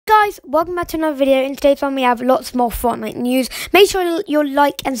Guys, welcome back to another video. In today's one we have lots more Fortnite news. Make sure you'll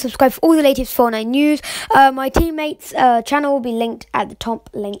like and subscribe for all the latest Fortnite news. My teammates' channel will be linked at the top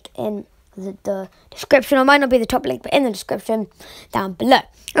link in the description. Or might not be the top link, but in the description down below.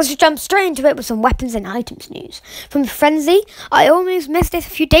 Let's just jump straight into it with some weapons and items news. From Frenzy, I almost missed this a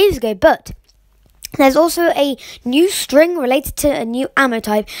few days ago, but there's also a new string related to a new ammo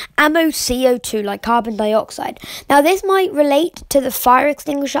type, ammo CO2, like carbon dioxide. Now, this might relate to the fire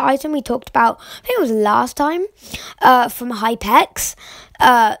extinguisher item we talked about, I think it was last time, from Hypex.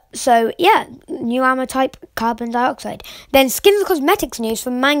 So, yeah, new ammo type, carbon dioxide. Then skins and cosmetics news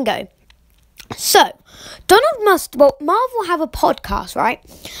from Mango. So, Marvel have a podcast, right?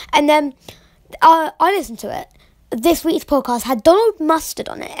 And then I listened to it. This week's podcast had Donald Mustard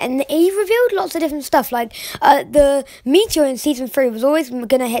on it, and he revealed lots of different stuff, like the Meteor in Season 3 was always going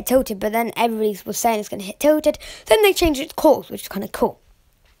to hit Tilted, but then everybody was saying it's going to hit Tilted. Then they changed its course, which is kind of cool.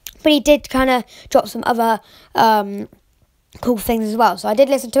 But he did kind of drop some other cool things as well, so I did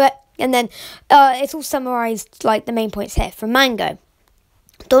listen to it, and then it's all summarised, like the main points here, from Mango.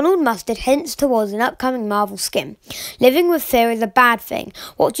 Donald Mustard hints towards an upcoming Marvel skin. Living with fear is a bad thing.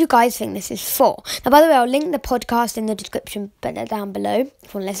 What do you guys think this is for? Now, by the way, I'll link the podcast in the description down below if you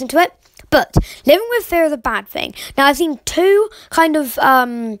want to listen to it. But living with fear is a bad thing. Now, I've seen two kind of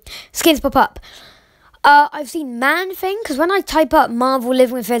skins pop up. I've seen Man Thing, because when I type up Marvel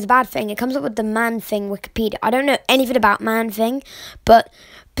Living with Fear is a bad thing, it comes up with the Man Thing Wikipedia. I don't know anything about Man Thing, but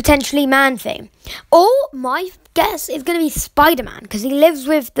potentially Man Thing. Or my guess is going to be Spider-Man, because he lives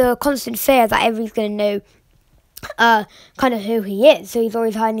with the constant fear that everybody's going to know kind of who he is, so he's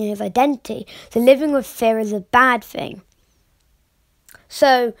always hiding his identity. So living with fear is a bad thing.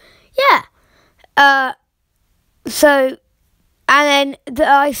 So, yeah. And then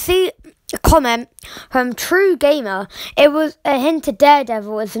I see a comment from True Gamer. It was a hint to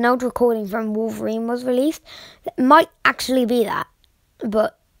Daredevil as an old recording from Wolverine was released. It might actually be that,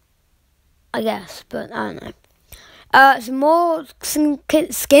 but I guess, but I don't know. Some more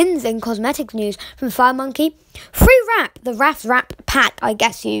skins and cosmetics news from Fire Monkey. Free wrap, the Raft Wrap pack. I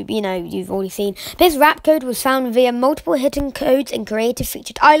guess you've already seen. This wrap code was found via multiple hidden codes in creative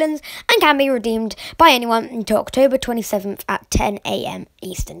featured islands and can be redeemed by anyone until October 27th at 10 a.m.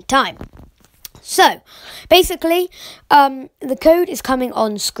 Eastern Time. So, basically, the code is coming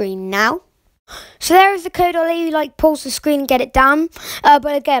on screen now. So there is the code. I'll let you pause the screen and get it down.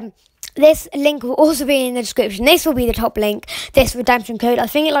 But again, this link will also be in the description. This will be the top link, this redemption code. I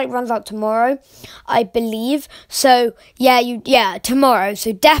think it runs out tomorrow, I believe. So yeah, tomorrow.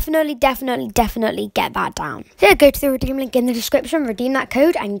 So definitely get that down. So yeah, go to the redeem link in the description, redeem that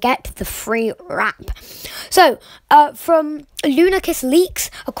code and get the free wrap. So from Lunarkiss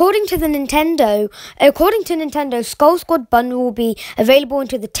Leaks, according to Nintendo, Skull Squad bundle will be available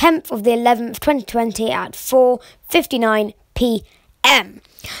until the 10th of the 11th, 2020 at 4:59 p.m.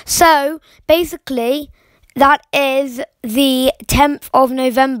 So, basically, that is the 10th of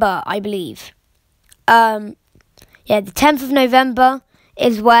November, I believe. The 10th of November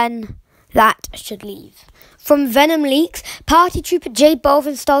is when that should leave. From Venom Leaks, Party Trooper J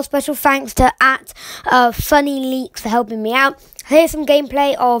Balvin style special thanks to Funny Leaks for helping me out. Here's some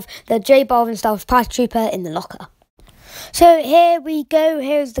gameplay of the J Balvin style Party Trooper in the locker. So here we go,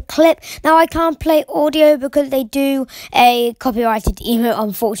 here's the clip. Now I can't play audio because they do a copyrighted emote,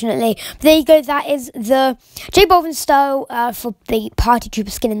 unfortunately. But there you go, that is the J Balvin style for the Party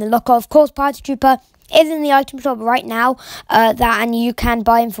Trooper skin in the locker. Of course, Party Trooper is in the item shop right now, and you can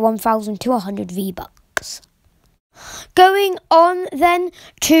buy him for 1,200 V-Bucks. Going on then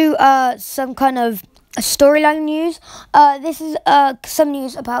to some kind of storyline news. This is some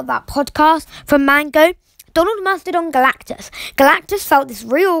news about that podcast from Mango. Donald Mustard on Galactus. Galactus felt this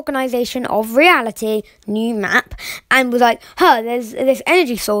reorganization of reality, new map, and was like, there's this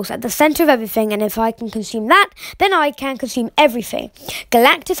energy source at the center of everything, and if I can consume that, then I can consume everything.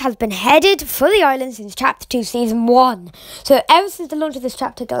 Galactus has been headed for the island since Chapter 2, Season 1. So ever since the launch of this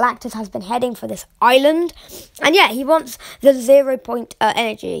chapter, Galactus has been heading for this island, and yeah, he wants the 0 point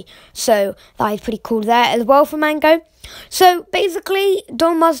energy. So that is pretty cool there as well for Mango. So basically,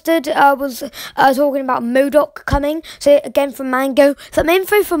 Don Mustard was talking about MODOK coming. So again from Mango, some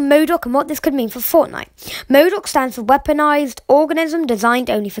info from MODOK and what this could mean for Fortnite. MODOK stands for Weaponized Organism Designed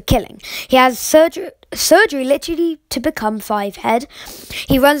Only for Killing. He has surgery literally to become 5-head.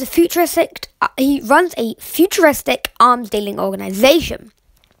 He runs a futuristic arms dealing organization.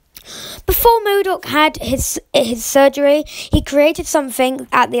 Before MODOK had his surgery, he created something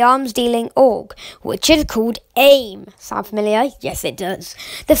at the arms dealing org, which is called AIM. Sound familiar? Yes, it does.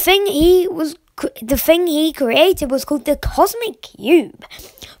 The thing he created was called the Cosmic Cube.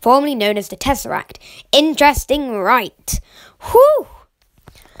 formerly known as the Tesseract. Interesting, right? Whew!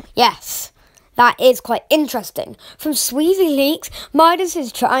 Yes, that is quite interesting. From Sweezy Leaks, Midas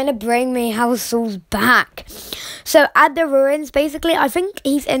is trying to bring Meowscles back. So at the ruins, basically, I think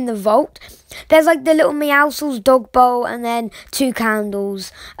he's in the vault. There's like the little Meowscles dog bowl and then 2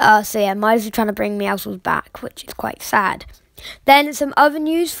 candles. So yeah, Midas is trying to bring Meowscles back, which is quite sad. Then some other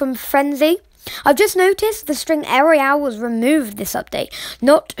news from Frenzy. I've just noticed the string Ariel was removed this update.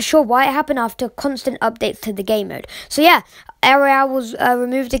 Not sure why it happened after constant updates to the game mode. So yeah, Ariel was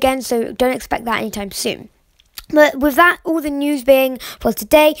removed again, so don't expect that anytime soon. But with that, all the news being for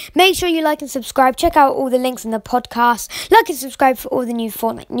today, make sure you like and subscribe. Check out all the links in the podcast. Like and subscribe for all the new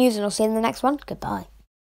Fortnite news, and I'll see you in the next one. Goodbye.